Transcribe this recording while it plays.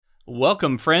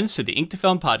Welcome, friends, to the Ink to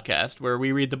Film podcast, where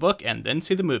we read the book and then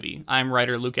see the movie. I'm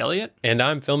writer Luke Elliott. And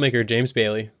I'm filmmaker James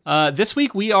Bailey. This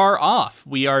week we are off.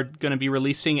 We are going to be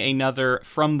releasing another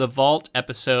From the Vault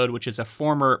episode, which is a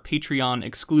former Patreon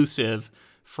exclusive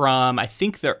from, I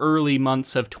think, the early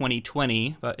months of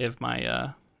 2020, if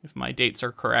my dates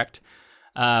are correct.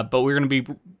 But we're going to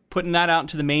be putting that out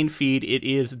into the main feed. It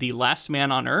is The Last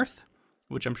Man on Earth,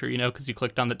 which I'm sure you know because you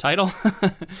clicked on the title,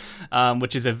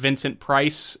 which is a Vincent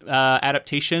Price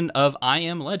adaptation of I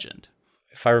Am Legend.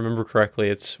 If I remember correctly,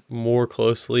 it's more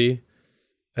closely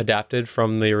adapted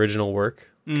from the original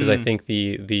work, because I think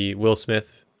the Will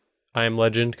Smith I Am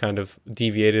Legend kind of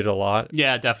deviated a lot.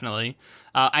 Yeah, definitely.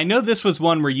 I know this was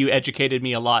one where you educated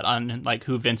me a lot on like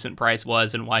who Vincent Price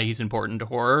was and why he's important to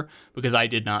horror, because I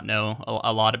did not know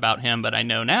a lot about him, but I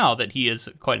know now that he is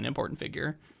quite an important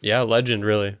figure. Yeah, legend,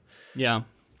 really. Yeah.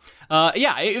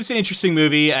 It was an interesting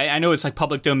movie. I know it's like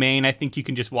public domain. I think you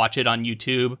can just watch it on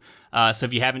YouTube. So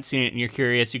if you haven't seen it and you're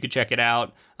curious, you could check it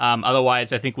out.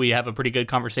 Otherwise, I think we have a pretty good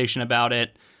conversation about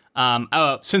it.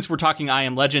 Since we're talking I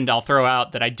Am Legend, I'll throw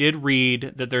out that I did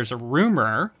read that there's a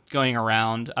rumor going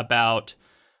around about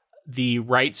the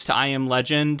rights to I Am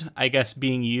Legend, I guess,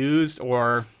 being used,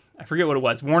 or I forget what it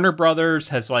was. Warner Brothers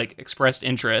has like expressed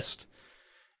interest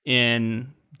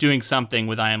in doing something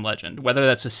with I Am Legend, whether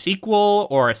that's a sequel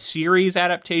or a series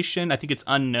adaptation. I think it's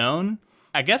unknown.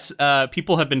 I guess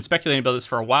people have been speculating about this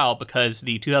for a while because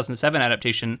the 2007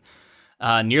 adaptation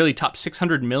nearly topped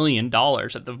 $600 million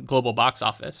at the global box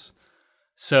office.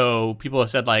 So people have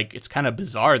said like it's kind of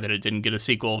bizarre that it didn't get a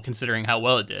sequel considering how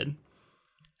well it did.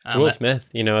 It's Will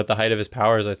Smith, at the height of his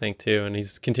powers, I think, too. And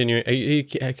he's continuing, he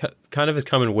kind of has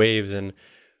come in waves, and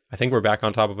I think we're back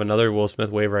on top of another Will Smith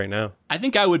wave right now. I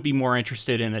think I would be more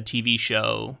interested in a TV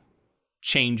show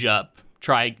change up,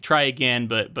 try again,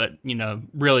 but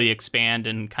really expand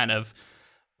and kind of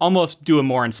almost do a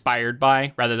more inspired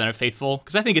by rather than a faithful,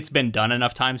 because I think it's been done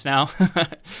enough times now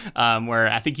where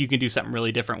I think you can do something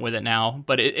really different with it now.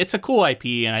 But it's a cool IP,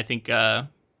 and I think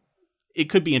it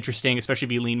could be interesting, especially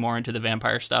if you lean more into the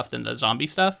vampire stuff than the zombie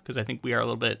stuff, because I think we are a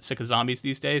little bit sick of zombies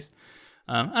these days.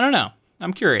 I don't know.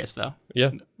 I'm curious, though.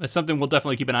 Yeah. It's something we'll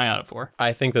definitely keep an eye out for.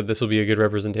 I think that this will be a good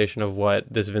representation of what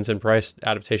this Vincent Price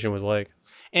adaptation was like.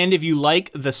 And if you like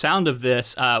the sound of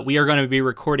this, we are going to be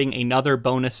recording another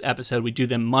bonus episode. We do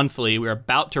them monthly. We're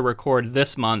about to record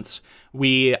this month's.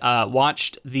 We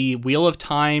watched the Wheel of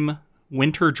Time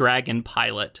Winter Dragon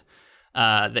pilot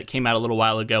that came out a little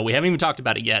while ago. We haven't even talked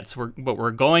about it yet, but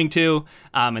we're going to,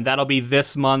 and that'll be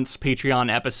this month's Patreon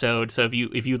episode. So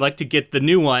if you'd like to get the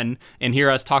new one and hear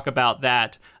us talk about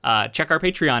that, check our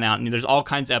Patreon out. And there's all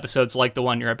kinds of episodes like the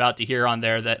one you're about to hear on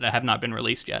there that have not been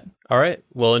released yet. All right,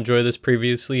 well, enjoy this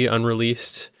previously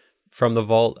unreleased From the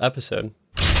Vault episode.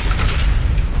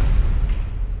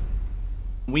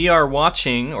 We are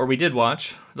watching, or we did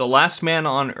watch, The Last Man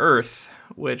on Earth,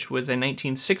 which was a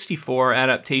 1964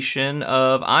 adaptation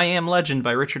of I Am Legend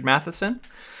by Richard Matheson,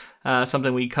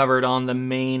 something we covered on the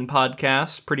main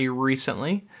podcast pretty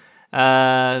recently.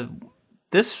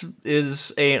 This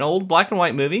is an old black and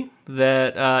white movie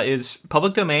that is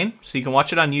public domain, so you can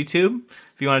watch it on YouTube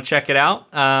if you want to check it out.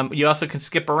 You also can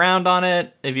skip around on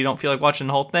it if you don't feel like watching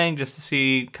the whole thing, just to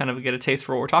see, kind of get a taste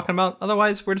for what we're talking about.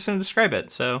 Otherwise, we're just going to describe it,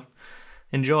 so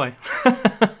enjoy.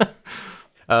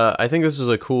 I think this was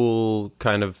a cool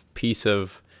kind of piece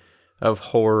of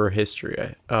horror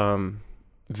history.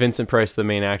 Vincent Price, the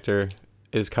main actor,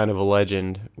 is kind of a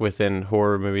legend within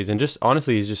horror movies, and just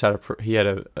honestly, he had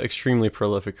an extremely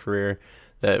prolific career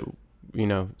that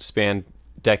spanned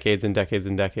decades and decades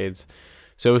and decades.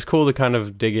 So it was cool to kind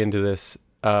of dig into this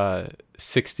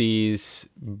 60s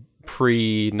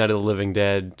pre Night of the Living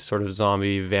Dead sort of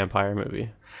zombie vampire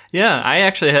movie. Yeah,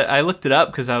 I looked it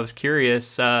up because I was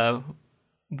curious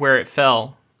where it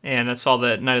fell, and I saw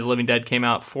that Night of the Living Dead came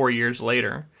out 4 years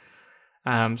later.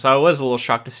 So I was a little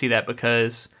shocked to see that,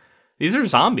 because these are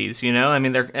zombies, I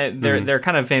mean, they're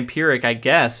kind of vampiric, I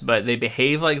guess, but they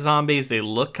behave like zombies. They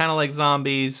look kind of like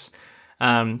zombies.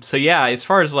 So yeah, as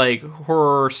far as like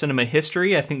horror cinema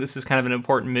history, I think this is kind of an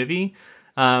important movie.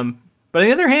 But on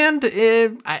the other hand,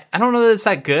 I don't know that it's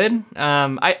that good.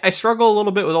 I struggle a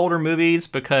little bit with older movies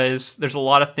because there's a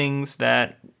lot of things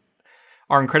that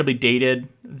are incredibly dated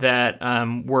that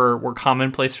were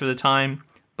commonplace for the time,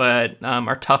 but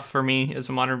are tough for me as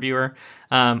a modern viewer.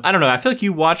 I don't know. I feel like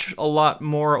you watch a lot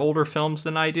more older films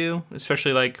than I do,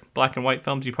 especially like black and white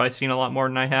films. You've probably seen a lot more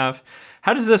than I have.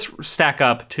 How does this stack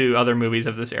up to other movies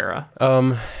of this era?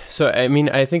 So, I mean,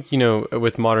 I think,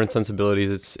 with modern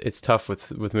sensibilities, it's tough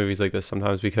with movies like this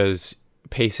sometimes because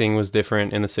pacing was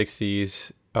different in the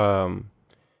 60s.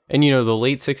 And the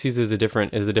late 60s is a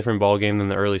different ball game than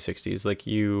the early 60s. Like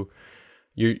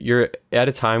you're at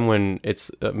a time when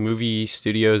it's movie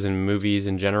studios and movies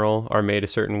in general are made a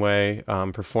certain way.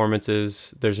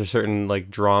 Performances, there's a certain like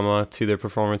drama to their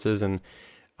performances, and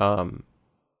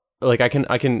like I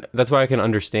can that's why I can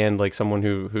understand like someone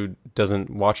who doesn't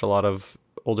watch a lot of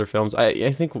older films.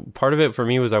 I think part of it for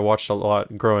me was I watched a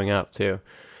lot growing up too,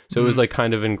 so it was like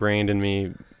kind of ingrained in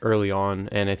me early on.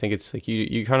 And I think it's like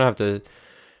you kind of have to,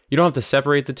 you don't have to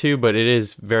separate the two, but it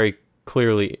is very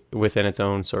clearly within its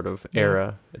own sort of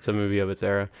era. It's a movie of its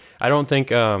era. I don't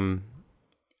think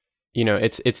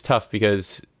it's tough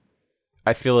because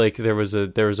I feel like there was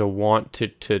a want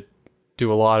to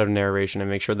do a lot of narration and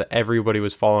make sure that everybody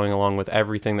was following along with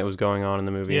everything that was going on in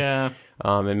the movie. Yeah.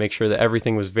 And make sure that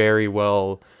everything was very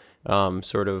well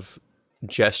sort of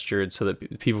gestured so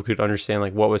that people could understand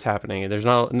like what was happening. And it's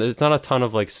not a ton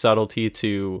of like subtlety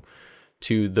to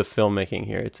the filmmaking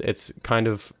here. It's kind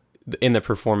of in the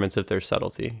performance if there's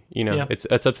subtlety.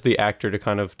 It's up to the actor to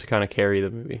kind of carry the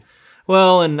movie.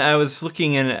 Well, and I was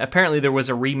looking, and apparently there was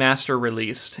a remaster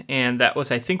released, and that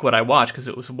was, I think, what I watched, because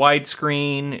it was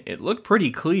widescreen. It looked pretty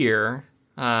clear,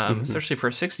 especially for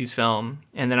a 60s film.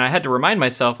 And then I had to remind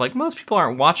myself, like, most people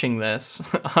aren't watching this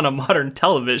on a modern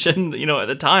television. At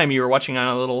the time, you were watching on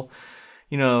a little,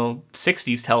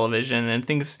 60s television and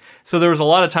things. So there was a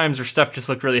lot of times where stuff just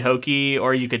looked really hokey,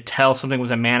 or you could tell something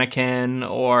was a mannequin,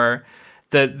 or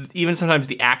even sometimes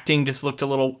the acting just looked a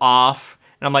little off.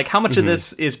 And I'm like, how much of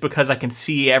this is because I can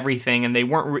see everything, and it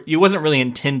wasn't really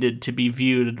intended to be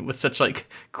viewed with such like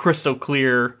crystal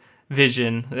clear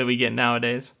vision that we get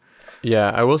nowadays.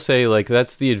 Yeah, I will say like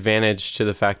that's the advantage to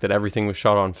the fact that everything was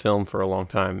shot on film for a long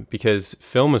time, because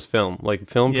film is film. Like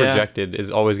film projected is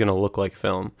always going to look like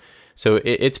film. So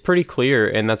it's pretty clear,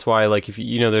 and that's why like if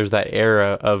there's that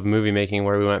era of movie making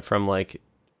where we went from like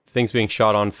things being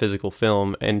shot on physical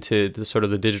film into the sort of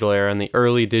the digital era, and the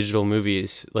early digital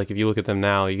movies, like if you look at them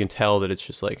now, you can tell that it's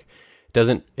just like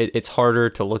it's harder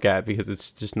to look at because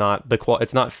it's just not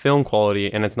it's not film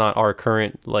quality, and it's not our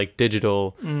current like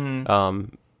digital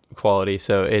quality.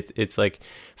 So it's like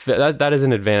that is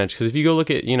an advantage, because if you go look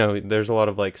at there's a lot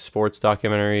of like sports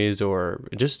documentaries or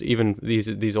just even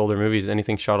these older movies,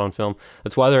 anything shot on film.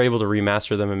 That's why they're able to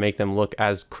remaster them and make them look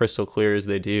as crystal clear as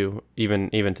they do even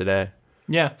today.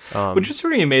 Yeah, which is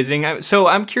pretty amazing. So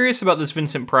I'm curious about this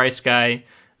Vincent Price guy.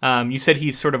 You said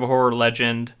he's sort of a horror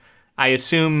legend. I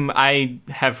assume I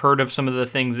have heard of some of the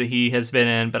things that he has been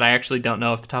in, but I actually don't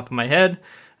know off the top of my head,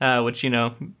 which,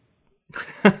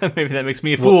 maybe that makes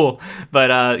me a fool.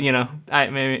 But,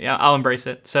 I'll embrace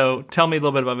it. So tell me a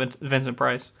little bit about Vincent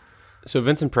Price. So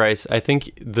Vincent Price, I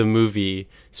think the movie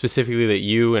specifically that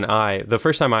you and the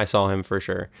first time I saw him for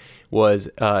sure was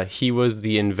he was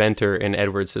the inventor in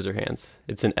Edward Scissorhands.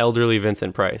 It's an elderly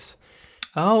Vincent Price.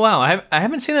 Oh wow, I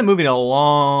haven't seen that movie in a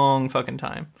long fucking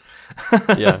time.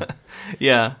 Yeah,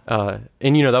 yeah. And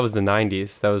that was the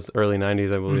 90s. That was early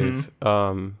 90s, I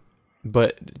believe.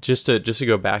 But just to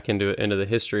go back into the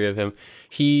history of him,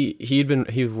 he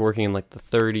was working in like the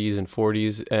 30s and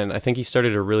 40s, and I think he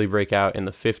started to really break out in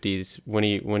the 50s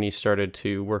when he started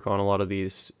to work on a lot of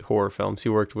these horror films. He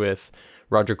worked with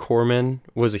Roger Corman,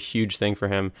 was a huge thing for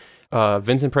him.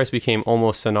 Vincent Price became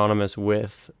almost synonymous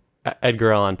with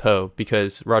Edgar Allan Poe,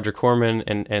 because Roger Corman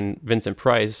and Vincent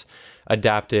Price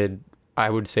adapted,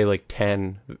 I would say, like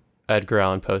 10 Edgar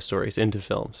Allan Poe stories into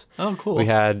films. Oh, cool. We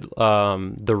had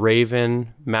The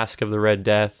Raven, Mask of the Red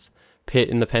Death, Pit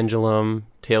and the Pendulum,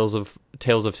 Tales of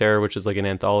Terror, which is like an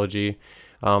anthology,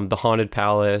 The Haunted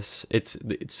Palace. It's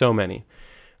so many.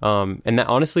 And that,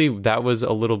 honestly, that was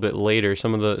a little bit later.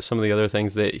 Some of the other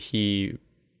things that he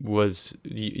was,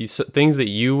 things that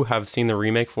you have seen the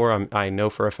remake for, I know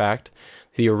for a fact.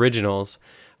 The originals,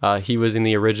 he was in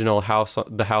the original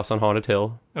The House on Haunted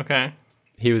Hill. Okay.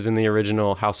 He was in the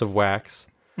original House of Wax.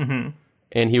 Mm-hmm.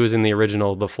 And he was in the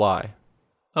original The Fly.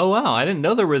 Oh, wow. I didn't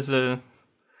know there was a...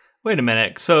 Wait a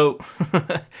minute. So,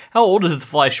 how old is The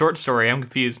Fly short story? I'm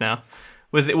confused now.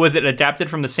 Was it adapted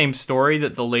from the same story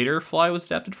that the later Fly was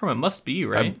adapted from? It must be,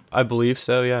 right? I believe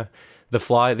so, yeah.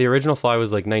 The original Fly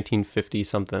was like 1950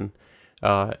 something.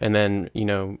 And then,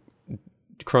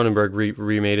 Cronenberg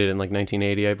remade it in like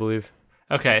 1980, I believe.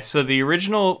 Okay, so the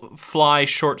original Fly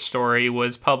short story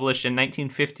was published in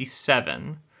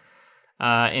 1957.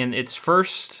 And its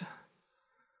first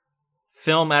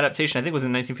film adaptation, I think, was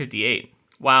in 1958.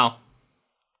 Wow.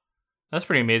 That's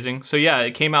pretty amazing. So yeah,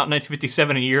 it came out in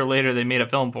 1957. A year later, they made a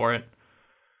film for it.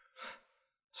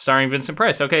 Starring Vincent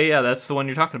Price. Okay, yeah, that's the one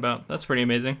you're talking about. That's pretty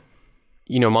amazing.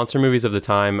 Monster movies of the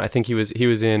time. I think he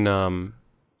was in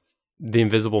The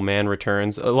Invisible Man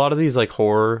returns. A lot of these like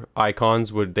horror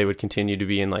icons would continue to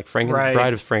be in like Right.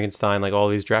 Bride of Frankenstein, like all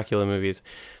these Dracula movies.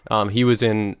 He was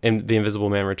in The Invisible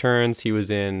Man Returns. He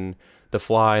was in The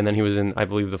Fly, and then he was in, I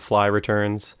believe, The Fly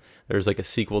Returns. There's like a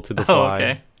sequel to The Oh, Fly.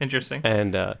 okay. Interesting.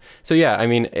 And so yeah, I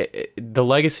mean, the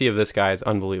legacy of this guy is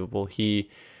unbelievable. He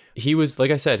was, like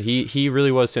I said, he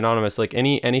really was synonymous. Like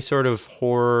any sort of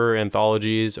horror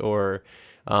anthologies or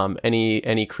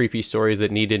any creepy stories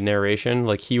that needed narration,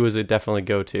 like he was a definitely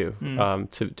go-to.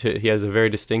 He has a very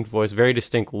distinct voice, very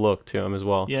distinct look to him as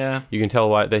well. Yeah. You can tell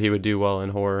that he would do well in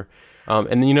horror.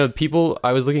 And you know,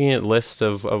 I was looking at lists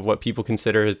of what people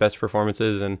consider his best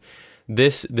performances, and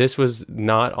this was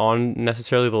not on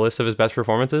necessarily the list of his best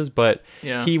performances, but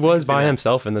Yeah, he I was can see by that.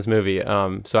 himself in this movie.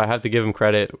 So I have to give him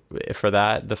credit for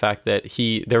that. The fact that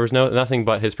there was nothing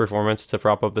but his performance to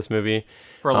prop up this movie.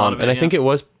 For a lot of it, and I yeah. think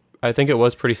it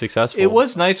was pretty successful. It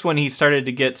was nice when he started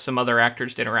to get some other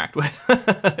actors to interact with.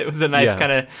 It was a nice Yeah.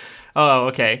 kind of, oh,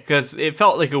 okay, because it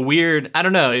felt like a weird, I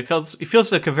don't know, it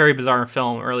feels like a very bizarre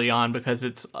film early on because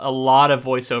it's a lot of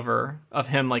voiceover of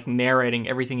him like narrating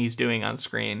everything he's doing on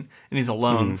screen, and he's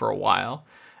alone for a while.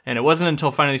 And it wasn't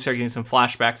until finally started getting some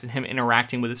flashbacks and him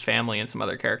interacting with his family and some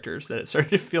other characters that it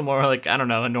started to feel more like, I don't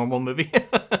know, a normal movie.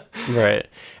 Right.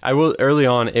 I will. Early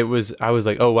on, I was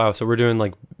like, oh wow, so we're doing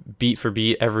like beat for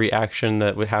beat every action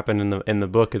that would happen in the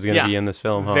book is going to Yeah. be in this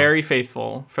film. Huh? Very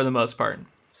faithful for the most part.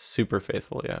 Super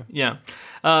faithful. Yeah.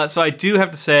 Yeah. So I do have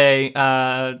to say,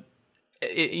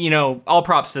 you know, all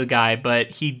props to the guy, but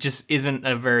he just isn't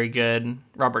a very good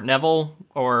Robert Neville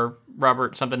or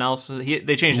Robert something else.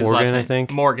 They changed his Morgan, last name. I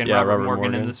think. Morgan, Yeah, Robert Robert Morgan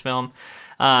in Morgan. this film.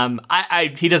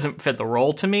 He doesn't fit the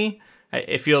role to me.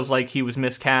 It feels like he was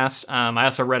miscast. I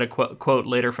also read a quote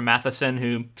later from Matheson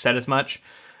who said as much.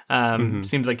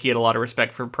 Seems like he had a lot of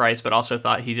respect for Price, but also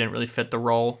thought he didn't really fit the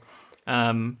role.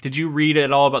 Did you read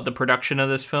at all about the production of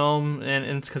this film?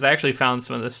 And because I actually found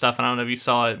some of this stuff, and I don't know if you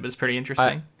saw it, but it's pretty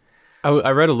interesting.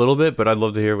 I read a little bit, but I'd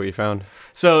love to hear what you found.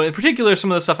 So in particular, some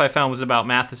of the stuff I found was about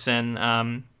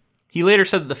Matheson. He later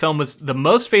said that the film was the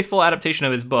most faithful adaptation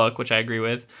of his book, which I agree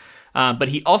with. But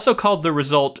he also called the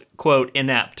result, quote,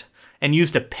 inept, and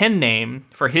used a pen name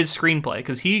for his screenplay,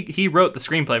 because he wrote the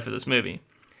screenplay for this movie.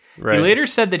 Right. He later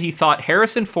said that he thought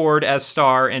Harrison Ford as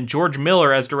star and George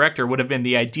Miller as director would have been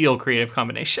the ideal creative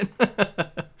combination.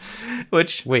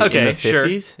 Which, Wait, okay, in the sure.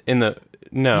 50s?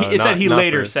 No, He not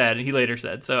later for-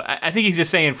 said. So I think he's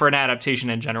just saying for an adaptation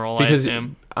in general, Because I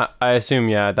assume. I assume,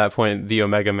 yeah, at that point, the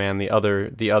Omega Man, the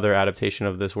other adaptation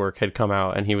of this work had come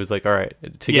out, and he was like, all right,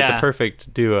 to get the Yeah.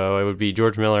 perfect duo, it would be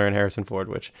George Miller and Harrison Ford,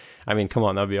 which, I mean, come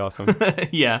on, that'd be awesome.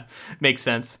 Yeah, makes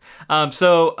sense.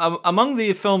 So among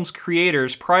the film's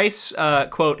creators, Price,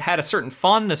 quote, had a certain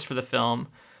fondness for the film,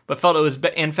 but felt it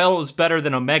was better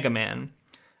than Omega Man.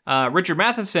 Richard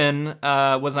Matheson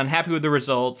was unhappy with the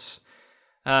results.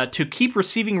 To keep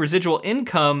receiving residual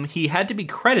income, he had to be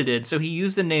credited, so he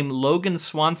used the name Logan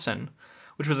Swanson,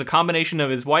 which was a combination of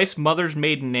his wife's mother's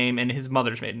maiden name and his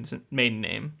mother's maiden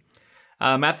name.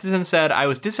 Matheson said, I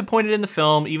was disappointed in the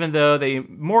film, even though they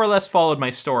more or less followed my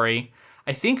story.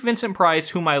 I think Vincent Price,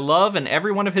 whom I love and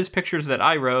every one of his pictures that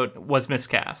I wrote, was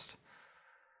miscast.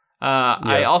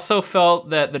 I also felt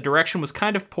that the direction was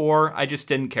kind of poor. I just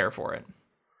didn't care for it.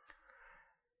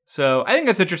 So I think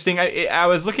that's interesting. I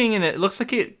was looking and it looks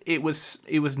like it was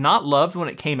not loved when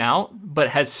it came out, but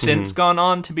has since gone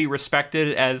on to be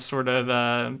respected as sort of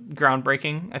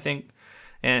groundbreaking, I think,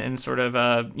 and sort of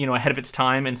ahead of its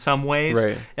time in some ways.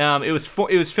 Right. It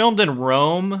was filmed in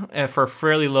Rome for a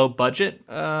fairly low budget.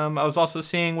 I was also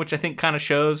seeing, which I think kind of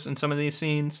shows in some of these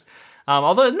scenes.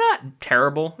 Although not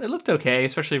terrible, it looked okay,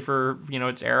 especially for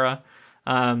its era.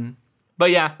 But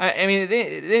yeah, I mean,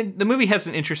 the movie has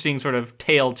an interesting sort of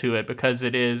tale to it because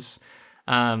it is.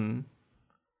 I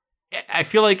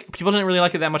feel like people didn't really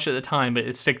like it that much at the time, but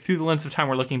it's like through the lens of time,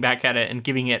 we're looking back at it and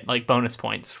giving it like bonus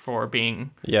points for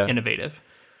being innovative.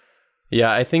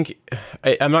 Yeah, I think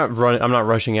I'm not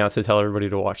rushing out to tell everybody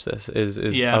to watch this.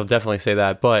 I'll definitely say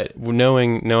that. But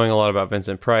knowing a lot about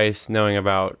Vincent Price, knowing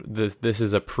about this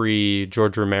is a pre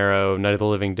George Romero Night of the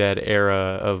Living Dead era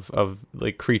of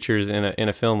like creatures in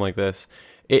a film like this.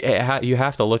 You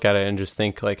have to look at it and just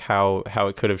think like how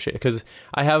it could have shaped. Because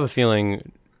I have a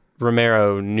feeling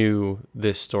Romero knew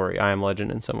this story, I Am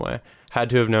Legend, in some way. Had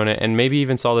to have known it, and maybe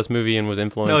even saw this movie and was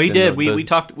influenced. No, he in did. We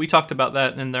talked about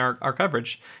that in our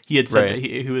coverage. He had said Right. that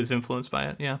he was influenced by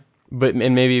it. Yeah.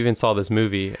 And maybe even saw this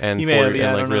movie and He may have,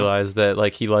 yeah, I don't know. realized that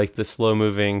like he liked the slow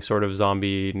moving sort of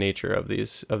zombie nature of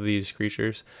these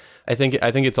creatures. I think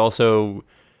it's also,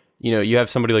 you have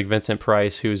somebody like Vincent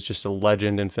Price who's just a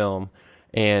legend in film,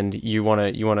 and you want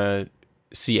to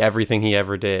see everything he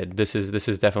ever did. This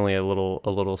is definitely a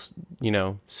little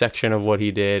section of what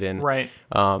he did, and Right.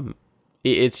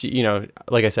 It's,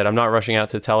 like I said, I'm not rushing out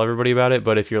to tell everybody about it,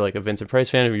 but if you're like a Vincent Price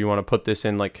fan, if you want to put this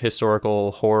in like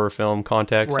historical horror film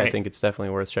context, I Right. think it's definitely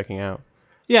worth checking out.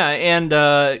 Yeah, and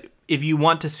if you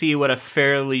want to see what a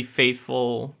fairly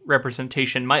faithful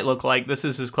representation might look like, this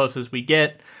is as close as we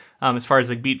get as far as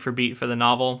like beat for beat for the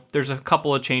novel. There's a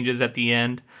couple of changes at the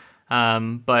end,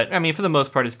 but I mean, for the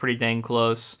most part, it's pretty dang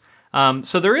close.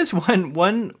 So there is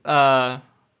one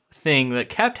thing that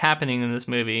kept happening in this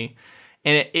movie,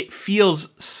 and it feels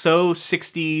so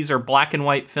 60s or black and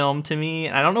white film to me.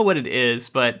 I don't know what it is,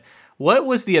 but what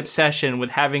was the obsession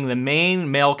with having the main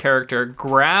male character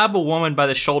grab a woman by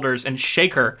the shoulders and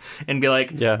shake her and be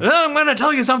like, Yeah. "Oh, I'm going to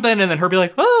tell you something," and then her be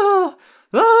like, "Ah,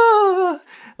 ah."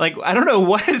 Like, I don't know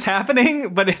what is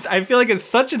happening, but I feel like it's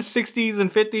such a 60s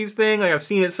and 50s thing. Like, I've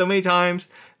seen it so many times.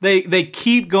 They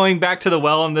keep going back to the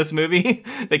well in this movie.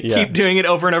 They keep doing it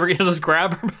over and over again. He'll just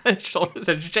grab her by the shoulders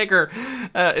and shake her.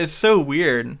 It's so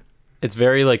weird. It's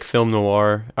very like film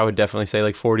noir. I would definitely say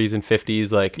like 40s and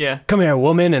 50s. Like, Yeah. come here,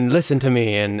 woman, and listen to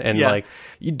me, and Yeah. like,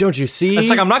 don't you see? It's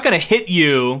like, I'm not going to hit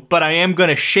you, but I am going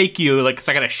to shake you, like, 'cause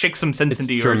I got to shake some sense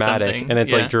into you dramatic, or something. and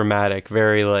it's Yeah. like dramatic,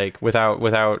 very like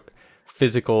without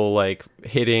physical like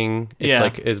hitting. It's Yeah.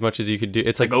 like as much as you could do.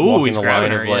 It's like ooh, walking he's the grabbing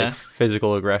line her, of like yeah.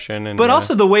 physical aggression, and But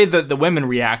also the way that the women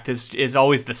react is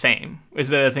always the same. Is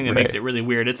the thing that makes Right. it really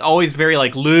weird. It's always very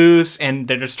like loose, and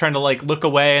they're just trying to like look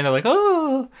away, and they're like,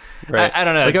 oh, right. I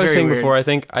don't know. Like it's I was very saying weird. before,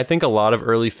 I think a lot of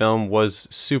early film was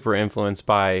super influenced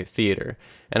by theater.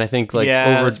 And I think like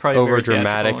Yeah, that's probably over very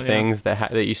dramatic theatrical, yeah. things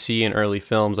that you see in early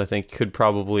films, I think could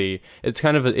probably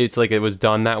it's like it was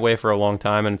done that way for a long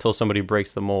time, and until somebody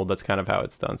breaks the mold, that's kind of how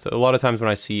it's done. So a lot of times when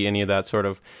I see any of that sort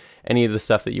of any of the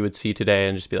stuff that you would see today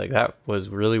and just be like, that was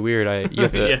really weird. You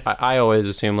have to. Yeah. I always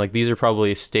assume like these are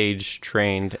probably stage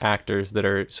trained actors that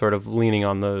are sort of leaning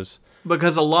on those.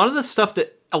 Because a lot of the stuff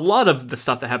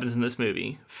that happens in this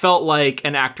movie felt like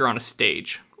an actor on a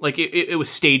stage. Like it was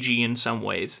stagey in some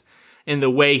ways, in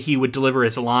the way he would deliver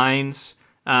his lines,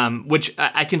 which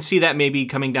I can see that maybe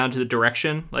coming down to the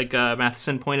direction, like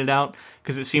Matheson pointed out,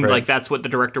 because it seemed Right. like that's what the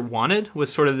director wanted,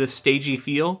 was sort of this stagey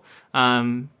feel.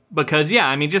 Because, yeah,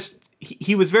 I mean, just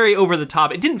he was very over the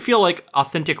top. It didn't feel like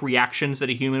authentic reactions that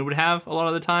a human would have a lot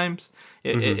of the times.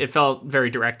 It felt very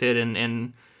directed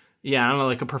and yeah, I don't know,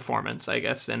 like a performance, I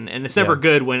guess. And it's never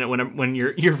good when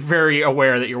you're very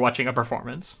aware that you're watching a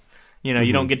performance. You know,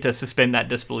 you don't get to suspend that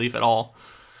disbelief at all.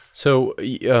 So,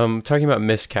 talking about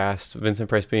miscast, Vincent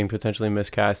Price being potentially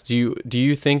miscast, do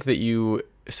you think that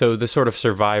so the sort of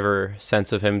survivor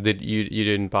sense of him that you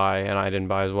didn't buy and I didn't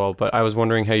buy as well, but I was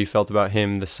wondering how you felt about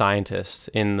him, the scientist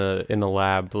in the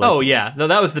lab. Like, Oh yeah, no,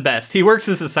 that was the best. He works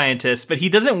as a scientist, but he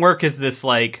doesn't work as this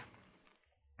like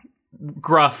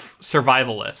gruff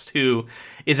survivalist who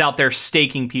is out there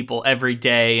staking people every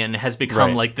day and has become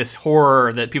Right. like this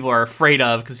horror that people are afraid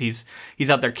of because he's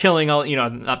out there killing all,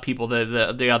 not people,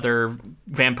 the other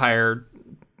vampire,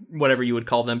 whatever you would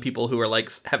call them, people who are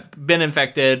like have been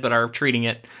infected but are treating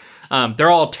it. They're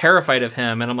all terrified of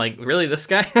him, and I'm like, really, this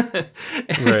guy?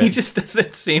 And Right. he just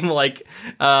doesn't seem like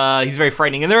he's very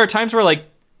frightening. And there are times where like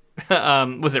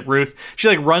was it Ruth? She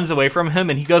like runs away from him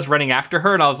and he goes running after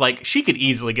her, and I was like, she could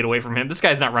easily get away from him. This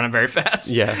guy's not running very fast.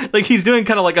 Yeah. Like he's doing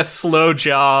kind of like a slow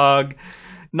jog,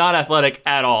 not athletic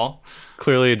at all.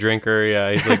 Clearly a drinker.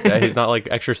 Yeah, he's like he's not like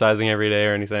exercising every day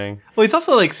or anything. Well, he's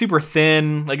also like super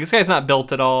thin. Like this guy's not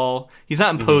built at all. He's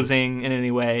not imposing in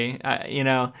any way.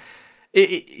 So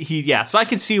I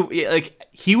could see like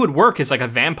he would work as like a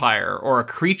vampire or a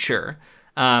creature.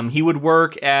 He would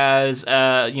work as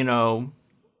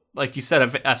like you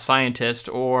said, a scientist,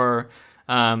 or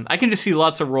I can just see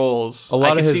lots of roles. A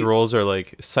lot of his roles are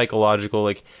like psychological,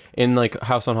 like in like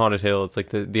House on Haunted Hill. It's like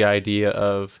the idea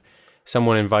of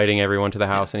someone inviting everyone to the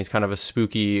house, and he's kind of a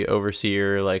spooky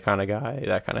overseer, like kind of guy,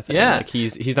 that kind of thing. Yeah. Like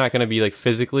he's not going to be like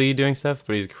physically doing stuff,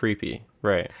 but he's creepy,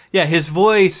 right? Yeah, his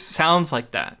voice sounds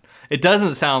like that. It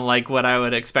doesn't sound like what I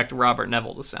would expect Robert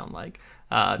Neville to sound like,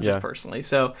 personally.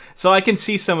 So I can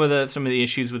see some of the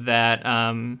issues with that,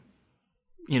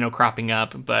 cropping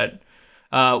up. But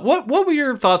what were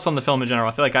your thoughts on the film in general?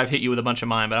 I feel like I've hit you with a bunch of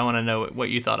mine, but I want to know what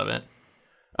you thought of it.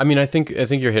 I mean, I think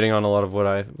you're hitting on a lot of what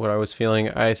I was feeling.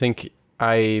 I think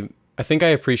I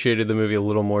appreciated the movie a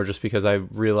little more just because I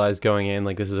realized going in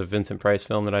like this is a Vincent Price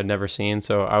film that I'd never seen,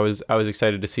 so I was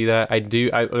excited to see that.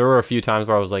 There were a few times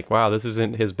where I was like, wow, this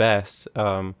isn't his best,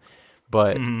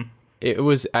 but it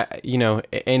was,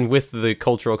 and with the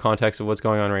cultural context of what's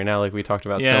going on right now, like we talked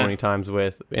about so many times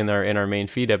in our main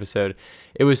feed episode,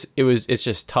 it's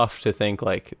just tough to think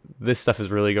like this stuff is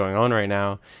really going on right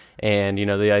now. And,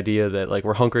 the idea that like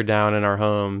we're hunkered down in our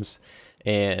homes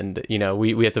and,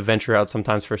 we have to venture out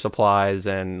sometimes for supplies,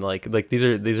 and like these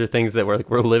are things that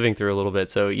we're living through a little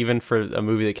bit. So even for a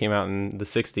movie that came out in the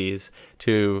 60s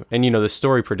and, the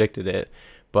story predicted it,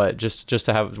 but just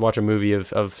to watch a movie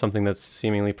of something that's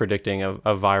seemingly predicting a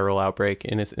viral outbreak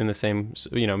in the same,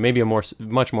 maybe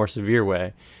much more severe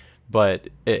way, but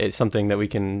it's something that we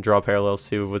can draw parallels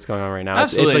to what's going on right now.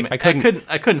 Absolutely, it's like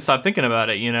I couldn't stop thinking about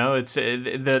it. It's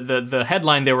the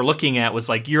headline they were looking at was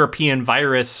like European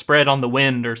virus spread on the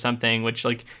wind or something, which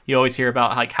like you always hear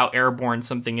about like how airborne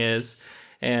something is.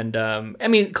 And I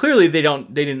mean, clearly they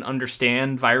didn't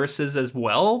understand viruses as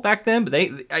well back then, but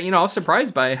I was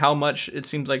surprised by how much it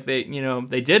seems like they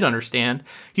did understand.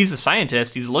 He's a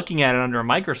scientist; he's looking at it under a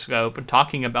microscope and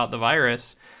talking about the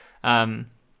virus.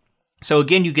 So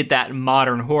again, you get that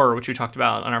modern horror, which we talked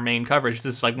about on our main coverage.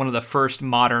 This is like one of the first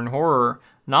modern horror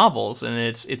novels, and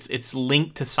it's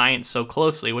linked to science so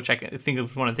closely, which I think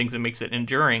is one of the things that makes it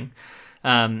enduring.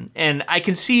 And I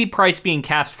can see Price being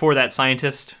cast for that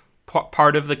scientist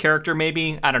part of the character,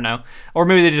 maybe. I don't know. Or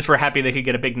maybe they just were happy they could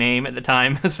get a big name at the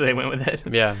time, so they went with it.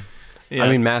 Yeah. I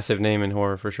mean, massive name in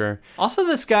horror, for sure. Also,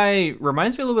 this guy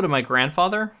reminds me a little bit of my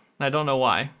grandfather, and I don't know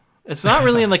why. It's not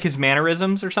really in like his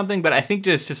mannerisms or something, but I think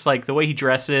just like the way he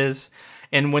dresses,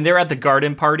 and when they're at the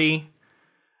garden party,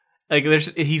 like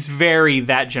he's very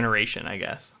that generation, I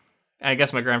guess. I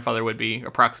guess my grandfather would be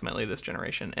approximately this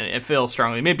generation, and it feels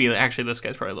strongly. Maybe actually this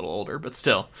guy's probably a little older, but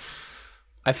still.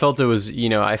 I felt it was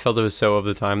so of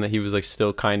the time that he was like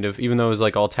still kind of, even though it was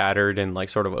like all tattered and like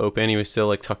sort of open, he was still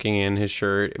like tucking in his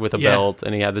shirt with a belt,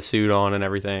 and he had the suit on and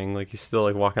everything. Like he's still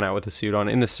like walking out with the suit on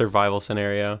in this survival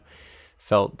scenario.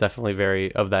 Felt definitely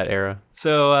very of that era.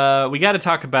 So we got to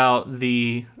talk about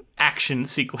the action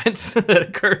sequence that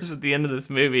occurs at the end of this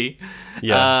movie.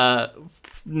 Yeah.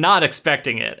 Not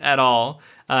expecting it at all.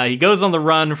 He goes on the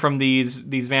run from these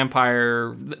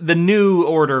vampire, the new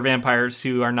order of vampires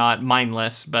who are not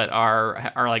mindless, but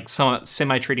are like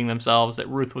semi-treating themselves, that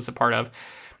Ruth was a part of.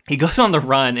 He goes on the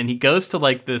run, and he goes to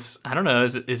like this, I don't know,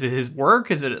 is it his work?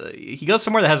 He goes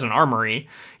somewhere that has an armory.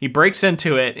 He breaks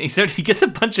into it, and he gets a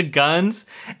bunch of guns,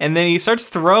 and then he starts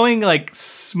throwing like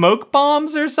smoke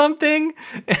bombs or something.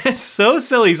 And it's so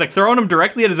silly. He's like throwing them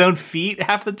directly at his own feet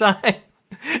half the time.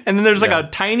 And then there's like a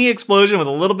tiny explosion with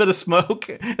a little bit of smoke,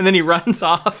 and then he runs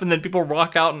off, and then people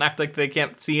walk out and act like they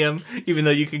can't see him, even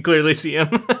though you can clearly see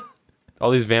him. All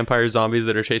these vampire zombies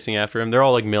that are chasing after him, they're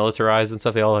all like militarized and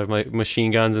stuff. They all have like machine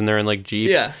guns, and they're in like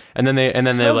jeeps. Yeah. And then they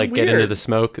like weird. Get into the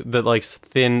smoke, the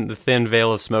thin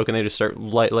veil of smoke, and they just start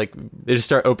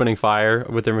start opening fire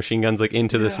with their machine guns like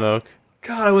into the smoke.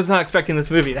 God, I was not expecting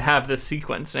this movie to have this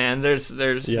sequence, man. There's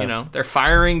they're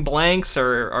firing blanks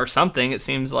or something. It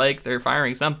seems like they're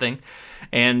firing something,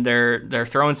 and they're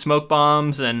throwing smoke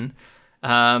bombs, and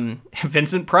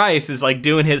Vincent Price is like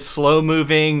doing his slow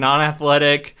moving,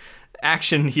 non-athletic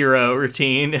action hero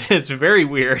routine. It's very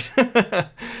weird.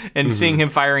 And seeing him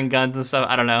firing guns and stuff,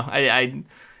 I don't know.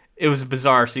 It was a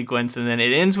bizarre sequence, and then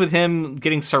it ends with him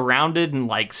getting surrounded and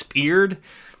like speared,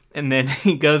 and then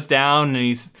he goes down,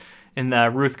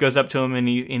 and Ruth goes up to him, and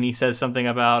he says something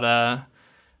about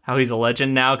how he's a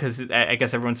legend now because I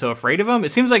guess everyone's so afraid of him.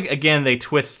 It seems like again they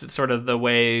twist sort of the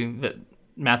way that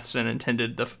Matheson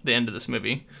intended the end of this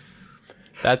movie.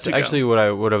 That's actually what I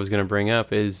was going to bring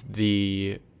up is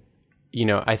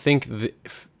I think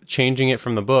changing it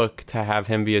from the book to have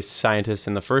him be a scientist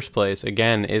in the first place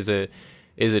again is a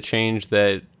change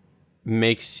that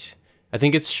makes, I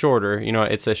think it's shorter.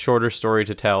 It's a shorter story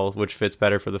to tell, which fits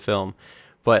better for the film.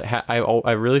 But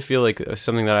I really feel like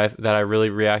something that I really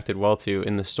reacted well to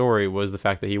in the story was the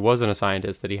fact that he wasn't a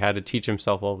scientist, that he had to teach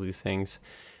himself all of these things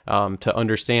to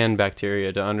understand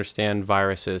bacteria, to understand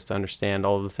viruses, to understand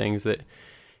all of the things that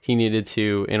he needed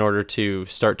to in order to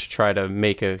start to try to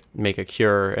make a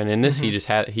cure. And in this,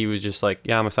 he was just like,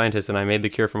 yeah, I'm a scientist and I made the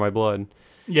cure for my blood.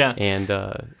 Yeah. And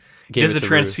does a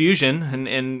transfusion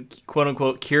and quote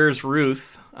unquote cures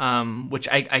Ruth, which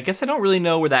I guess I don't really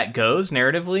know where that goes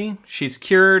narratively. She's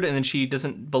cured and then she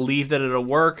doesn't believe that it'll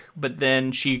work, but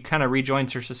then she kind of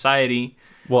rejoins her society.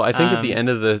 Well, I think at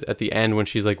the end when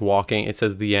she's like walking, it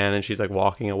says the end, and she's like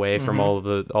walking away from all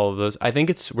of those. I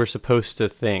think we're supposed to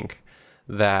think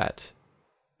that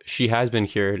she has been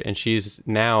cured and she's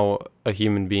now a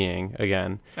human being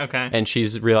again. Okay. And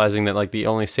she's realizing that like the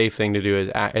only safe thing to do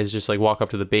is just like walk up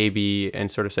to the baby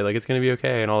and sort of say like it's going to be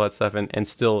okay and all that stuff and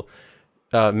still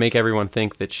make everyone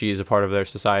think that she is a part of their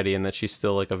society and that she's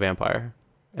still like a vampire.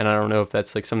 And I don't know if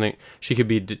that's like something she could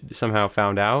be somehow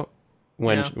found out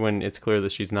when it's clear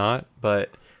that she's not. But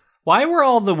why were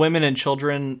all the women and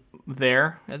children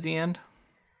there at the end?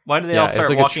 Why did they all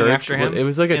start walking after him? It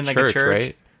was like a church,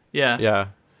 right? Yeah. Yeah.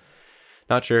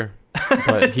 Not sure.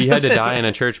 But he had to die in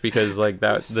a church because like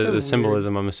that the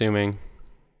symbolism, I'm assuming.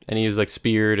 And he was like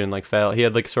speared and like fell. He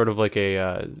had like sort of like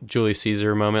a Julius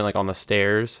Caesar moment like on the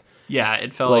stairs. Yeah,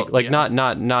 it felt like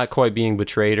not quite being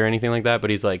betrayed or anything like that, but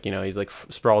he's like, he's like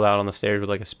sprawled out on the stairs with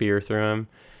like a spear through him,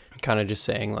 kind of just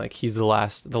saying like he's the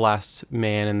last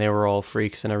man, and they were all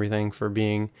freaks and everything for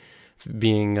being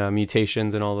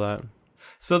mutations and all that.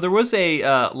 So there was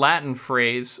a Latin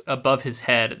phrase above his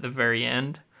head at the very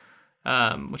end,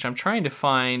 which I'm trying to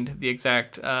find the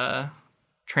exact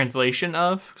translation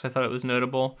of because I thought it was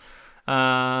notable.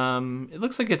 It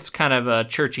looks like it's kind of a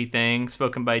churchy thing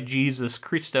spoken by Jesus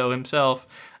Christo himself.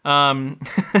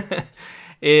 It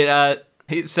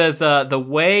says, the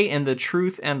way and the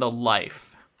truth and the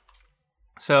life.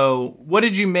 So what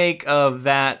did you make of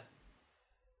that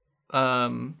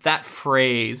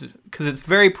phrase? Because it's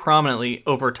very prominently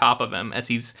over top of him as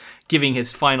he's giving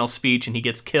his final speech and he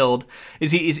gets killed.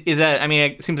 Is that, I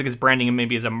mean, it seems like it's branding him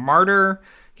maybe as a martyr.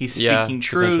 He's speaking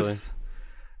truth,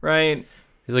 right?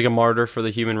 He's like a martyr for the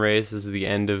human race. This is the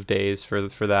end of days for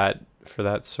that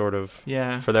sort of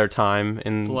for their time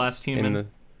in the last human.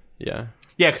 Yeah,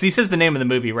 because he says the name of the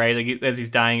movie, right? Like as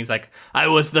he's dying, he's like, "I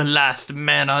was the last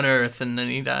man on Earth," and then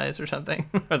he dies or something,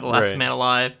 or the last man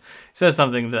alive. He says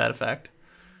something to that effect.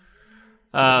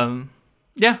 I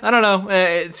don't know.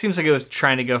 It seems like it was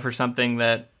trying to go for something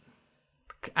that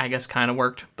I guess kind of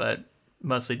worked, but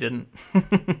mostly didn't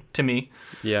to me.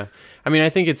 Yeah, I mean, I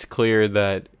think it's clear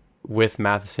that with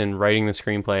Matheson writing the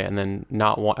screenplay and then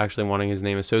not actually wanting his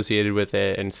name associated with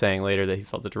it and saying later that he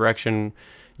felt the direction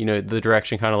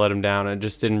kind of let him down and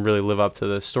just didn't really live up to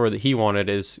the story that he wanted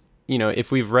is,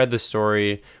 if we've read the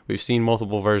story, we've seen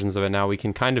multiple versions of it now, we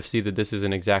can kind of see that this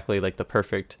isn't exactly like the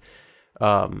perfect,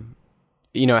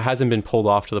 it hasn't been pulled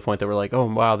off to the point that we're like, oh,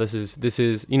 wow, this is,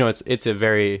 it's a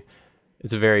very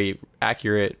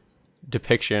accurate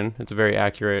depiction. It's a very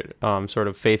accurate sort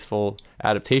of faithful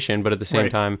adaptation, but at the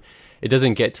same time it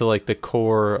doesn't get to like the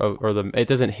core of, it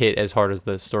doesn't hit as hard as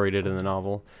the story did in the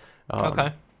novel.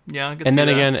 Okay. Yeah, I and then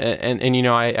again, and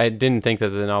I didn't think that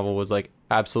the novel was like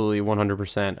absolutely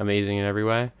 100% amazing in every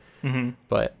way. Mm-hmm.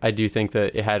 But I do think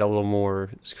that it had a little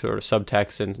more sort of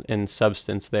subtext and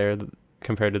substance there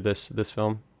compared to this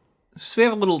film. So we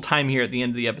have a little time here at the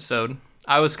end of the episode.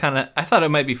 I thought it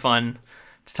might be fun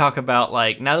to talk about,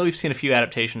 like, now that we've seen a few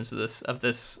adaptations of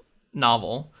this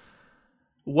novel,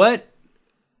 what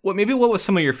was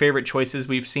some of your favorite choices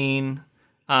we've seen?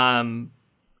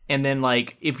 And then,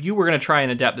 like, if you were going to try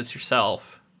and adapt this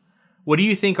yourself, what do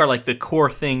you think are like the core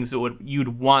things that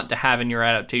you'd want to have in your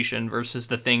adaptation versus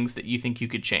the things that you think you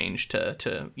could change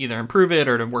to either improve it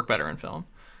or to work better in film?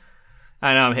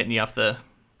 I know I'm hitting you off out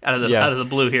of the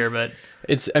blue here, but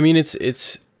it's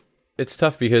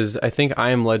tough because I think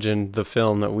I Am Legend, the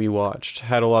film that we watched,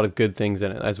 had a lot of good things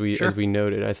in it, as we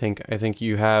noted. I think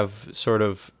you have sort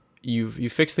of you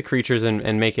fix the creatures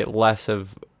and make it less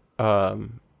of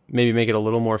maybe make it a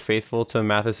little more faithful to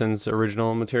Matheson's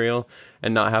original material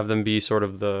and not have them be sort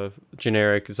of the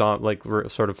generic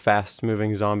sort of fast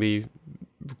moving zombie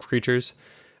creatures.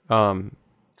 So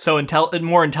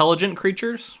more intelligent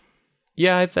creatures?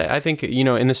 Yeah, I think,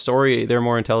 in the story, they're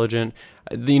more intelligent.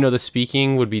 The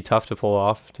speaking would be tough to pull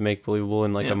off to make believable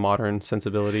in a modern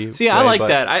sensibility. See, I like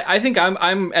that. I think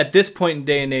I'm at this point in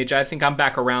day and age, I think I'm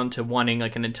back around to wanting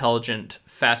like an intelligent,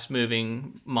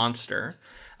 fast-moving monster.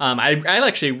 I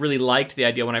actually really liked the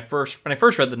idea when I first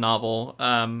read the novel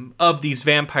of these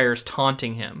vampires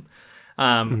taunting him.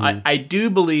 I do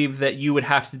believe that you would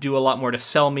have to do a lot more to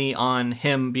sell me on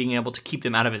him being able to keep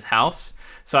them out of his house.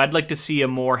 So I'd like to see a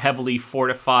more heavily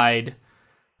fortified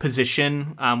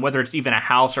position, whether it's even a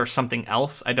house or something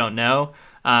else. I don't know.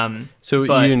 You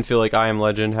didn't feel like I Am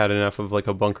Legend had enough of like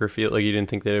a bunker feel? Like you didn't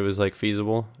think that it was like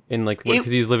feasible in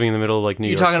because he's living in the middle of like New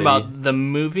York City. You're talking about the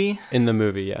movie? In the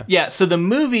movie, yeah. Yeah, so the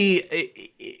movie,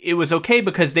 it was okay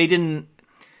because it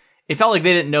felt like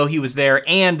they didn't know he was there,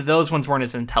 and those ones weren't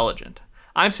as intelligent.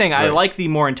 I'm saying I like the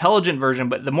more intelligent version,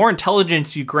 but the more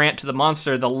intelligence you grant to the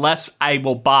monster, the less I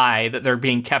will buy that they're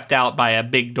being kept out by a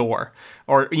big door.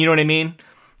 Or, you know what I mean?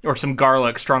 Or some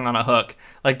garlic strung on a hook.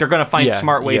 Like, they're going to find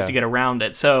smart ways to get around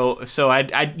it. So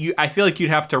I feel like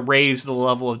you'd have to raise the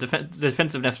level of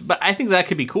defensiveness. But I think that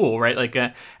could be cool, right? Like,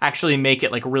 actually make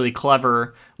it like a really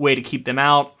clever way to keep them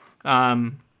out.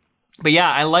 But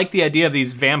yeah, I like the idea of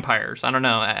these vampires. I don't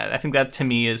know. I think that to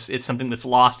me is something that's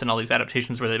lost in all these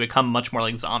adaptations where they become much more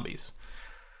like zombies.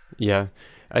 Yeah.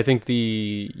 I think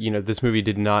this movie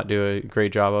did not do a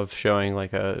great job of showing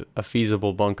like a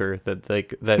feasible bunker that the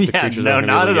creatures are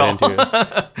not going at to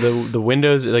get into. The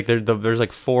windows, like there's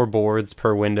like 4 boards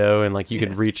per window, and like you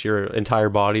could reach your entire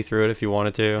body through it if you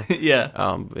wanted to.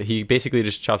 Yeah. He basically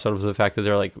just chops out of the fact that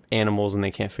they're like animals and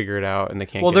they can't figure it out and they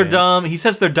can't. Well, get they're in. dumb. He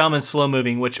says they're dumb and slow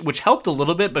moving, which helped a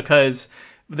little bit because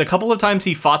the couple of times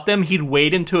he fought them, he'd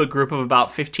wade into a group of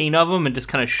about 15 of them and just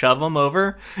kind of shove them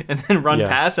over and then run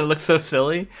past, and it looked so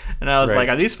silly. And I was like,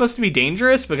 are these supposed to be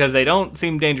dangerous? Because they don't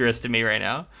seem dangerous to me right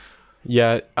now.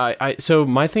 Yeah, so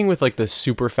my thing with like the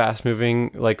super fast moving,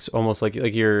 like almost like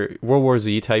your World War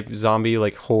Z type zombie,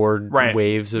 like horde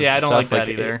waves of stuff. Yeah, I don't like that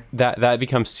either. That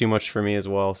becomes too much for me as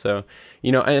well. So,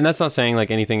 and that's not saying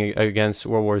like anything against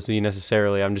World War Z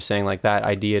necessarily. I'm just saying like that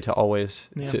idea to always,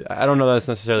 I don't know that's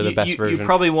necessarily the best version. You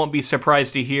probably won't be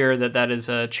surprised to hear that is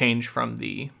a change from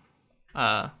the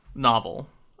novel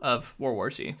of World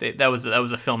War Z. That was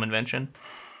a film invention.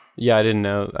 Yeah, I didn't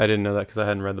know that because I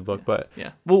hadn't read the book, but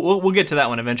yeah, we'll get to that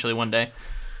one eventually one day.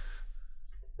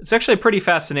 It's actually a pretty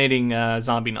fascinating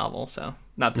zombie novel, so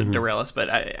not to derail us, but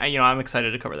I'm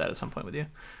excited to cover that at some point with you.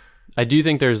 I do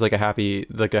think there's like a happy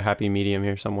medium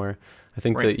here somewhere. I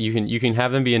think that you can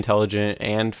have them be intelligent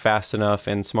and fast enough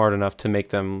and smart enough to make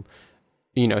them,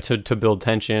 to build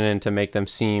tension and to make them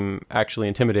seem actually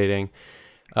intimidating.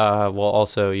 While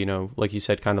also, like you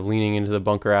said, kind of leaning into the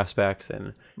bunker aspects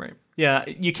and right. Yeah,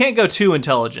 you can't go too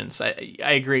intelligence. I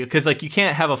agree, because like you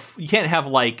can't have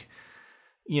like,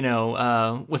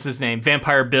 what's his name,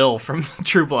 Vampire Bill from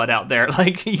True Blood out there.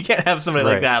 Like you can't have somebody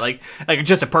like that, like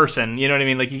just a person. You know what I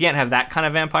mean? Like you can't have that kind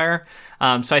of vampire.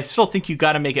 So I still think you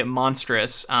got to make it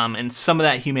monstrous, and some of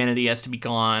that humanity has to be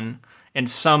gone, and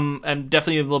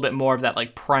definitely a little bit more of that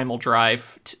like primal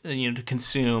drive, to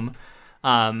consume.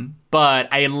 But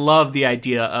I love the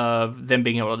idea of them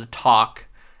being able to talk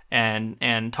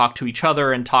and talk to each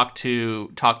other and talk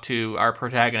to our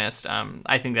protagonist.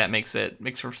 I think that makes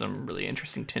for some really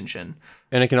interesting tension.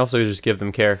 And it can also just give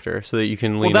them character so that you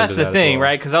can lean. Well, that's into the thing, well.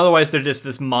 right? Because otherwise they're just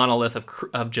this monolith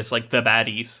of just like the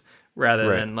baddies,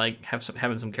 rather than like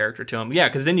having some character to them. Yeah,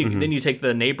 because then you take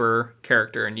the neighbor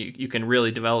character and you can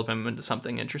really develop him into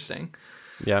something interesting.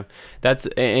 Yeah,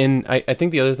 and I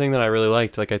think the other thing that I really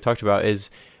liked, like I talked about, is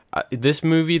this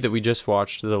movie that we just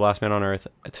watched, The Last Man on Earth,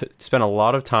 spent a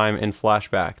lot of time in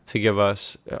flashback to give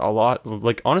us a lot,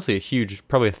 like honestly,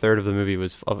 probably a third of the movie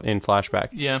was in flashback.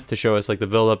 Yeah. To show us like the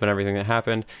build up and everything that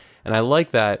happened, and I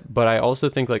like that. But I also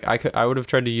think like I would have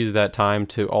tried to use that time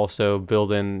to also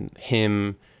build in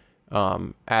him,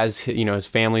 as his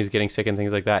family's getting sick and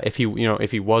things like that. If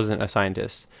he wasn't a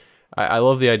scientist. I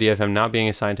love the idea of him not being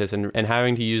a scientist and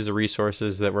having to use the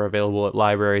resources that were available at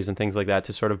libraries and things like that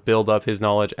to sort of build up his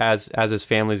knowledge as his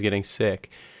family's getting sick.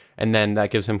 And then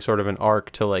that gives him sort of an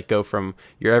arc to like go from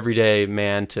your everyday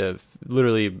man to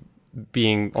literally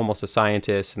being almost a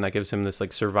scientist. And that gives him this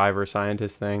like survivor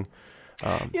scientist thing.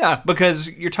 Yeah, because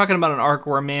you're talking about an arc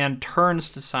where a man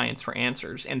turns to science for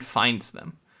answers and finds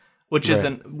them. Which is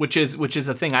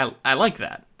a thing. I like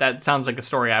that. That sounds like a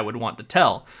story I would want to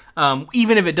tell.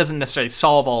 Even if it doesn't necessarily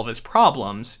solve all of his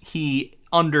problems, he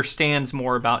understands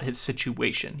more about his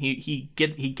situation. He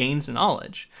gains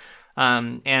knowledge.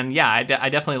 And yeah, I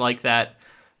definitely like that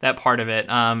part of it.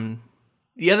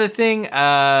 The other thing,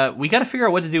 we got to figure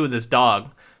out what to do with this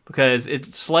dog, because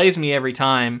it slays me every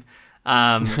time.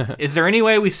 Is there any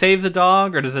way we save the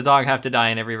dog, or does the dog have to die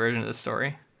in every version of the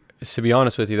story? To be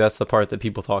honest with you, that's the part that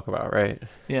people talk about, right?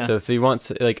 Yeah. So if he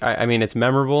wants, like, I mean, it's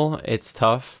memorable, it's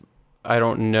tough. I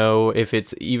don't know if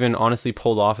it's even honestly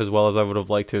pulled off as well as I would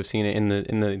have liked to have seen it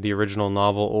in the original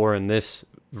novel or in this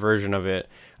version of it.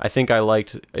 I think I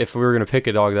liked, if we were going to pick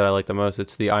a dog that I like the most,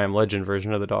 it's the I Am Legend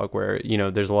version of the dog, where,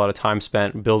 there's a lot of time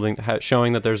spent building,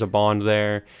 showing that there's a bond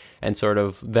there, and sort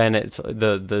of then it's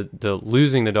the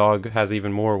losing the dog has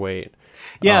even more weight.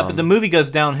 Yeah, but the movie goes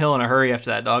downhill in a hurry after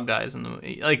that dog dies, and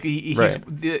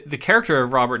the character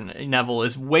of Robert Neville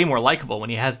is way more likable when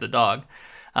he has the dog.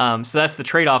 So that's the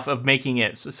trade-off of making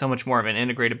it so much more of an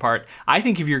integrated part. I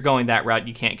think if you're going that route,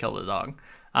 you can't kill the dog.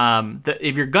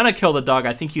 If you're gonna kill the dog,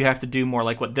 I think you have to do more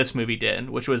like what this movie did,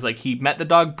 which was like he met the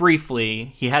dog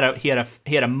briefly. He had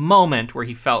a moment where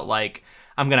he felt like,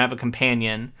 I'm gonna have a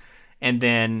companion. And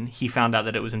then he found out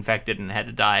that it was infected and had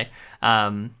to die.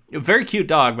 Very cute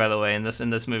dog, by the way, in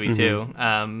this movie too.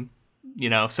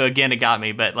 So again, it got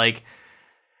me. But like,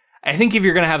 I think if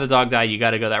you're gonna have the dog die, you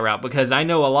got to go that route, because I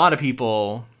know a lot of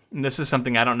people. And this is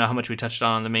something I don't know how much we touched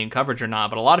on the main coverage or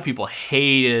not, but a lot of people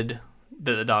hated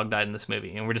that the dog died in this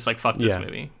movie, and we're just like, fuck this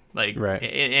movie. Like, right.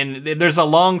 And there's a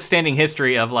long-standing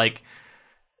history of like,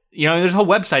 there's whole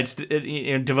websites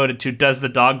devoted to does the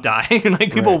dog die? And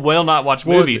like people will not watch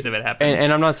movies if it happens.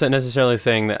 And I'm not necessarily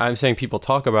saying that. I'm saying people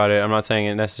talk about it. I'm not saying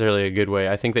it necessarily a good way.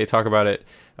 I think they talk about it.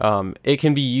 It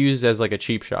can be used as like a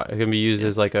cheap shot. It can be used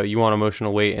as like you want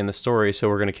emotional weight in the story, so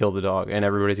we're going to kill the dog, and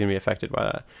everybody's going to be affected by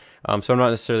that. So I'm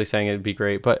not necessarily saying it'd be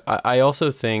great, but I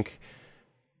also think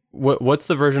what's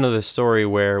the version of the story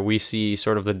where we see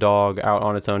sort of the dog out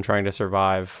on its own trying to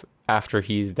survive after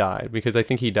he's died, because I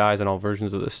think he dies in all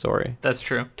versions of this story. That's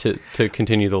true. To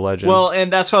continue the legend. Well,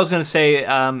 and that's what I was going to say.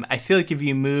 I feel like if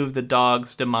you move the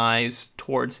dog's demise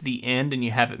towards the end and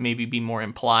you have it maybe be more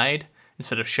implied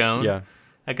instead of shown,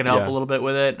 that could help a little bit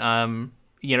with it.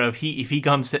 If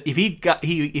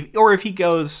he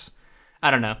goes, I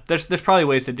don't know. There's probably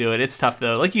ways to do it. It's tough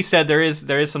though. Like you said, there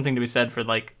is something to be said for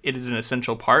like it is an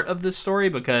essential part of this story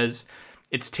because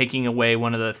it's taking away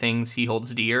one of the things he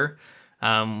holds dear.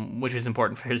 Which is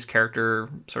important for his character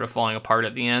sort of falling apart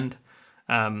at the end.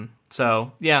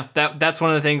 So yeah, that's one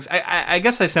of the things. I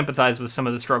guess I sympathize with some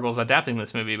of the struggles adapting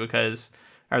this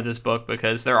book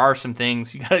because there are some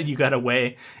things you gotta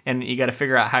weigh and you gotta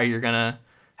figure out how you're gonna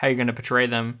portray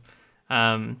them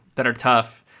that are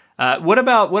tough. What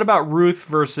about Ruth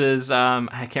versus I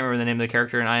can't remember the name of the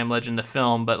character in I Am Legend the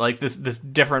film, but like this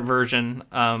different version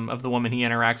of the woman he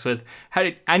interacts with.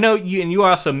 I know you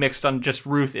also mixed on just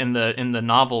Ruth in the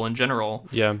novel in general.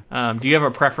 Yeah. Do you have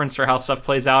a preference for how stuff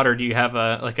plays out, or do you have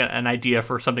an idea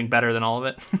for something better than all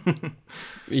of it?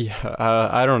 Yeah,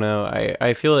 I don't know.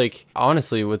 I feel like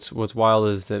honestly, what's wild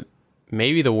is that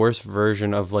maybe the worst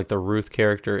version of like the Ruth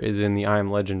character is in the I Am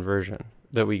Legend version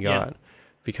that we got. Yeah.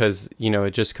 Because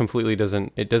it just completely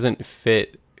doesn't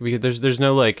fit, because there's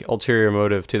no like ulterior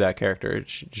motive to that character. It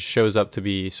just shows up to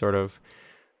be sort of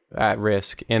at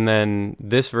risk, and then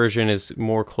this version is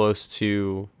more close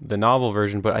to the novel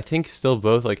version, but I think still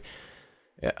both like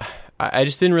I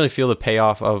just didn't really feel the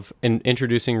payoff of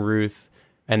introducing Ruth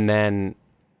and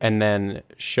then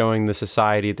showing the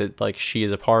society that like she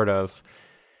is a part of,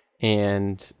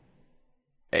 and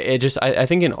it just I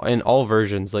think in all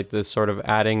versions, like this sort of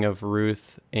adding of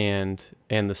Ruth and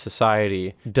the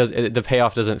society the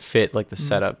payoff doesn't fit like the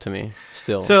setup to me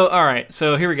still. So all right,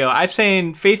 so here we go. I'm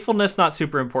saying faithfulness not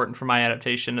super important for my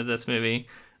adaptation of this movie.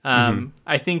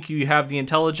 I think you have the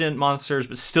intelligent monsters,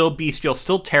 but still bestial,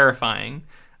 still terrifying,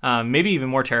 maybe even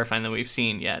more terrifying than we've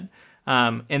seen yet.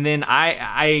 And then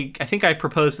I think I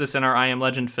proposed this in our I Am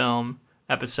Legend film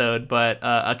episode, but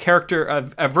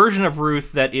a version of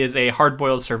Ruth that is a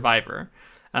hard-boiled survivor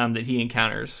that he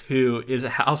encounters, who is a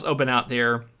house open out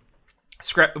there,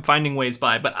 finding ways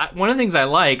by. But one of the things I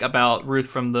like about Ruth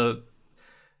from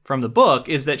the book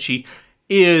is that she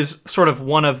is sort of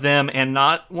one of them and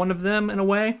not one of them in a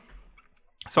way.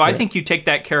 So I think you take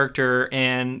that character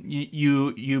and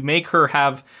you make her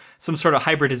have some sort of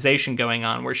hybridization going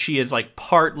on, where she is like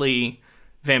partly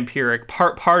vampiric,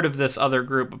 part of this other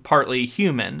group, but partly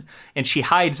human, and she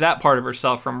hides that part of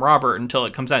herself from Robert until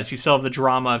it comes out. She still have the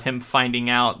drama of him finding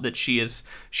out that she is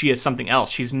something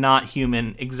else. She's not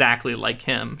human exactly like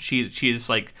him. She is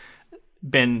like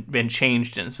been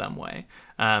changed in some way.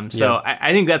 I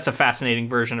think that's a fascinating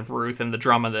version of Ruth, and the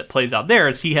drama that plays out there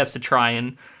is he has to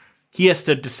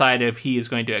decide if he is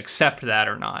going to accept that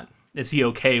or not. Is he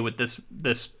okay with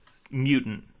this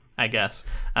mutant, I guess,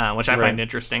 which I find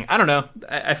interesting. I don't know.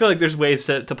 I feel like there's ways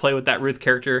to play with that Ruth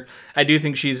character. I do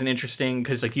think she's an interesting,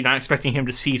 because like you're not expecting him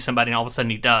to see somebody and all of a sudden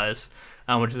he does,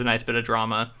 which is a nice bit of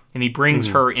drama. And he brings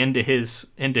her into his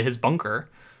bunker,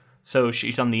 so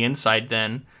she's on the inside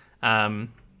then.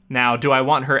 Now, do I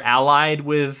want her allied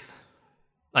with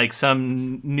like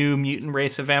some new mutant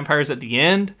race of vampires at the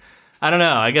end? I don't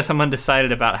know. I guess I'm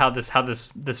undecided about how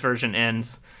this version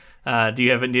ends. Do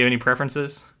you have any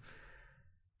preferences?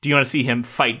 Do you want to see him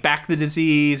fight back the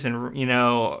disease and, kind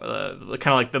of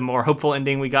like the more hopeful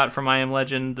ending we got from I Am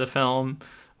Legend, the film?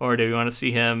 Or do you want to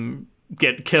see him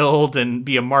get killed and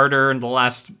be a martyr and the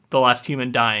last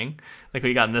human dying like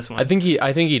we got in this one? I think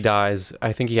he dies.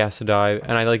 I think he has to die.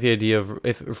 And I like the idea of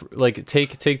if like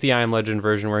take the I Am Legend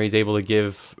version where he's able to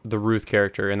give the Ruth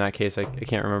character, in that case I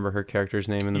can't remember her character's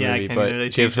name in the movie, but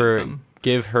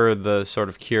give her the sort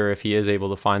of cure if he is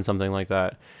able to find something like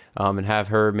that. And have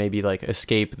her maybe like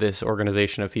escape this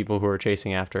organization of people who are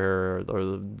chasing after her,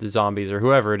 or the zombies, or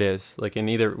whoever it is. Like in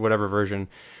whatever version,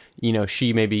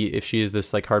 she maybe, if she is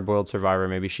this like hard-boiled survivor,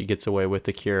 maybe she gets away with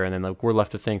the cure, and then like we're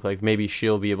left to think like maybe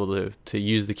she'll be able to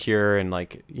use the cure and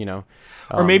like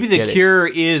or maybe the cure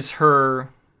is her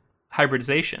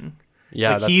hybridization.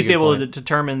 Yeah, like that's he's a good able to point.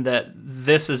 determine that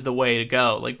this is the way to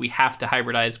go. Like we have to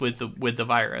hybridize with the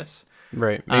virus.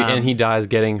 Right. And he dies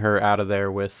getting her out of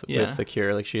there with Yeah. the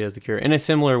cure. Like she has the cure. In a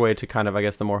similar way to kind of, I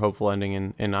guess, the more hopeful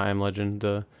ending in I Am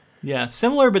Legend. Yeah,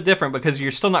 similar but different because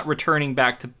you're still not returning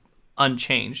back to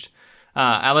unchanged.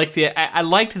 I liked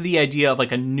the idea of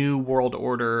like a new world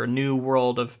order, a new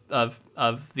world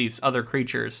of these other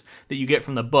creatures that you get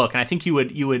from the book, and I think you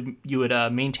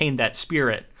would maintain that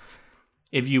spirit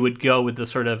if you would go with the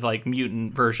sort of like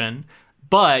mutant version.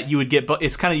 But you would get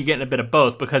it's kind of you getting a bit of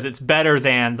both because it's better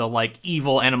than the like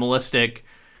evil animalistic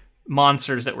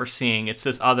monsters that we're seeing. It's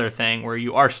this other thing where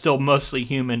you are still mostly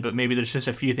human, but maybe there's just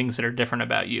a few things that are different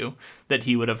about you that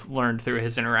he would have learned through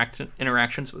his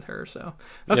interactions with her. So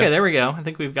okay, There we go. I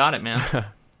think we've got it, man.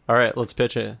 All right, let's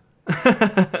pitch it.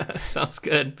 Sounds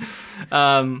good.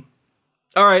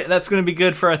 All right, that's going to be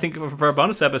good for our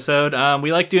bonus episode.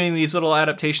 We like doing these little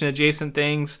adaptation adjacent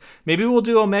things. Maybe we'll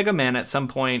do Omega Man at some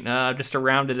point, just to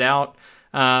round it out.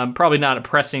 Probably not a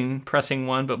pressing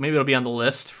one, but maybe it'll be on the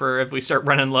list for if we start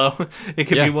running low. It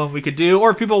could be one we could do,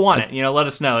 or if people want it, let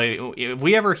us know. If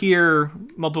we ever hear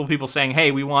multiple people saying,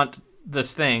 "Hey, we want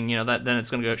this thing," then it's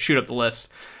going to go shoot up the list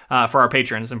for our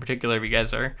patrons in particular. If you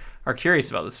guys are curious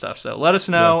about this stuff, so let us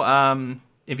know. Yeah.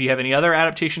 If you have any other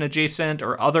adaptation adjacent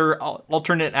or other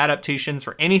alternate adaptations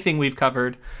for anything we've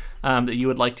covered that you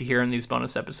would like to hear in these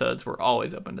bonus episodes, we're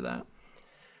always open to that.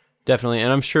 Definitely,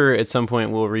 and I'm sure at some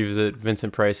point we'll revisit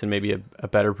Vincent Price and maybe a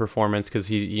better performance because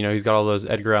he's got all those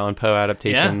Edgar Allan Poe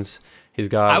adaptations. Yeah. He's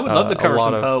got. I would love to cover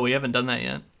some Poe. We haven't done that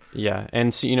yet. Yeah,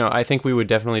 and so, I think we would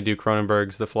definitely do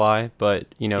Cronenberg's The Fly,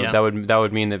 but that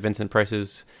would mean that Vincent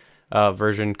Price's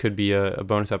version could be a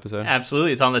bonus episode.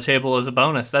 Absolutely, it's on the table as a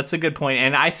bonus. That's a good point,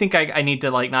 and I think I need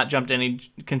to not jump to any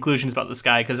conclusions about this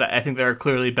guy because I think there are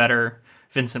clearly better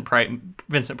Vincent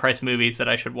Price movies that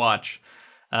I should watch.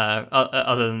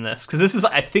 Other than this, because this is,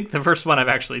 I think, the first one I've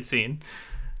actually seen.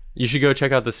 You should go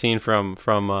check out the scene from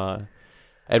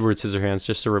Edward Scissorhands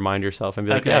just to remind yourself and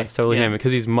be like, yeah, it's totally him,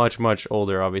 because he's much, much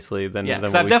older, obviously, than what we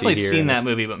see here. I've definitely seen that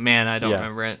movie, but man, I don't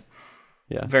remember it.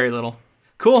 Yeah, very little.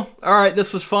 Cool. All right,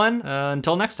 this was fun.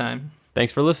 Until next time.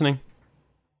 Thanks for listening.